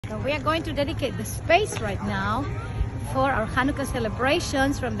So we are going to dedicate the space right now for our Hanukkah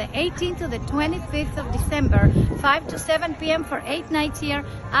celebrations from the 18th to the 25th of December, 5 to 7 p.m. for 8 nights here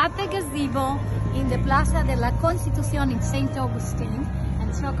at the Gazebo in the Plaza de la Constitución in St Augustine.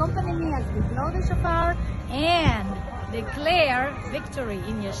 And so accompany me as we blow the shofar and declare victory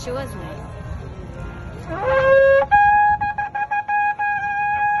in Yeshua's name.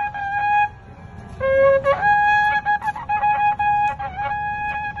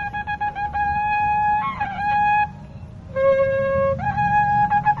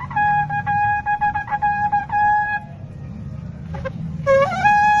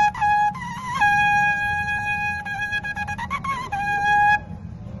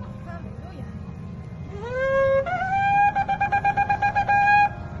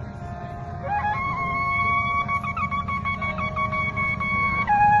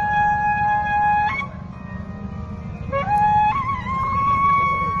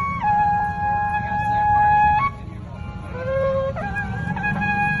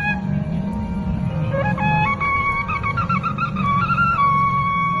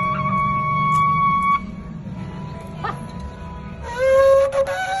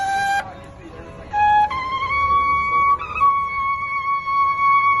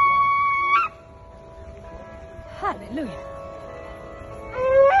 Hallelujah.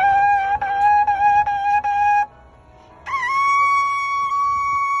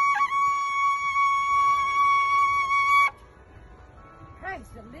 Praise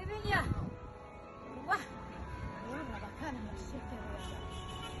the living Yah.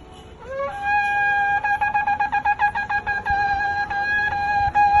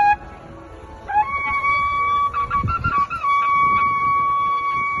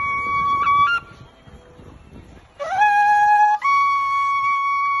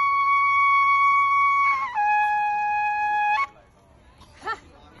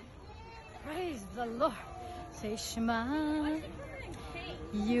 Praise the Lord. Say Shema.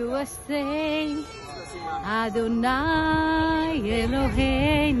 USA Adonai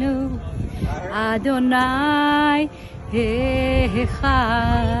Eloheinu Adonai Echad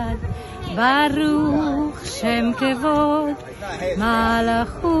Baruch Shem Kevod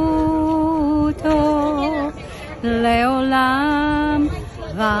Malachuto Leolam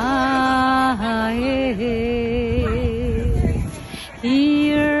Vaed.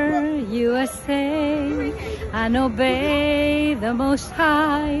 Hear USA and obey the Most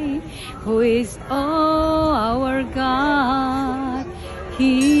High, who is our God.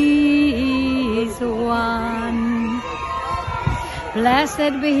 He is one.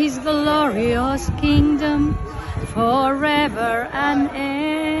 Blessed be His glorious kingdom forever and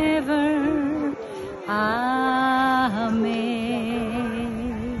ever. Amen.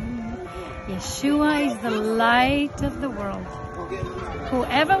 Yeshua is the light of the world.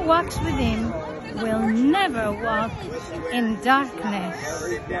 Whoever walks with Him will never walk in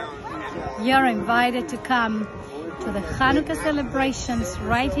darkness. You're invited to come to the Hanukkah celebrations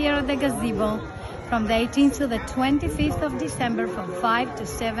right here at the Gazebo from the 18th to the 25th of December from 5 to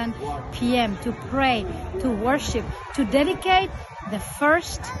 7 p.m. to pray, to worship, to dedicate the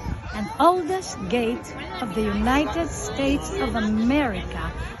first and oldest gate of the United States of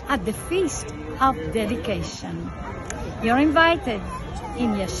America at the Feast of Dedication. You're invited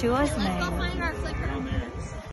in Yeshua's name.